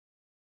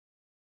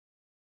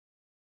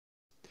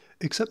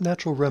Accept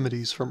natural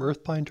remedies from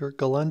Earthbinder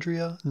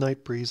Galandria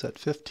Nightbreeze at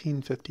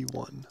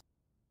 1551.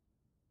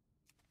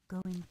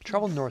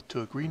 Travel north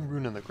to a green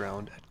rune on the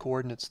ground at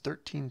coordinates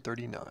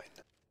 1339.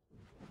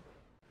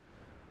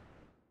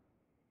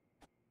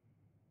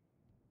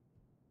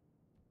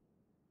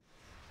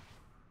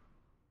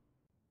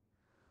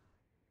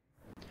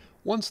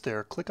 Once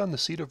there, click on the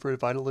Seed of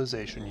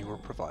Revitalization you were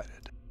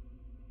provided.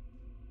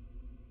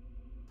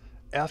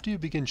 After you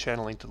begin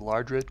channeling to the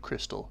large red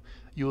crystal,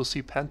 you will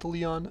see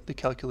PANTHALEON the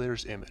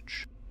Calculator's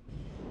Image.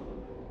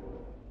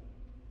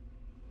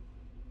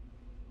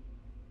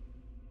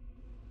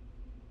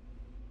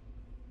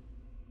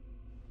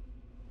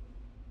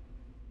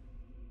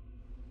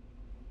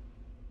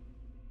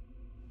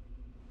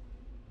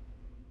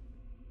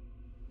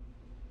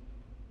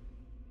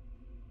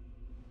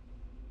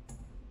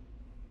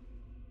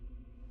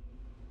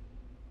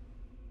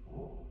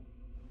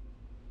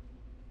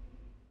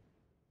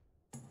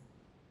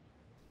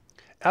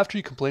 After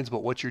he complains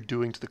about what you're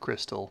doing to the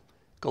crystal,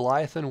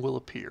 GOLIATHON will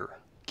appear.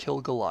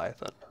 Kill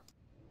GOLIATHON.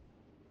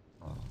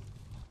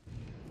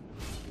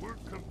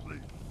 Work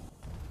complete.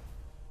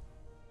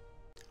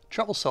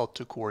 Travel south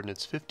to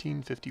coordinates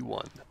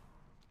 1551.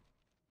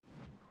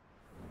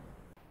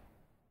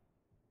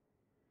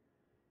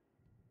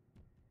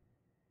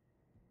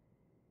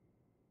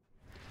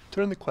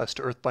 Turn the quest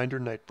to Earthbinder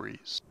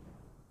Nightbreeze.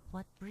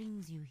 What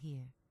brings you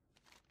here?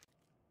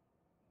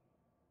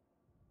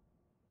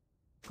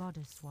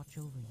 Goddess watch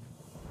over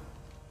you.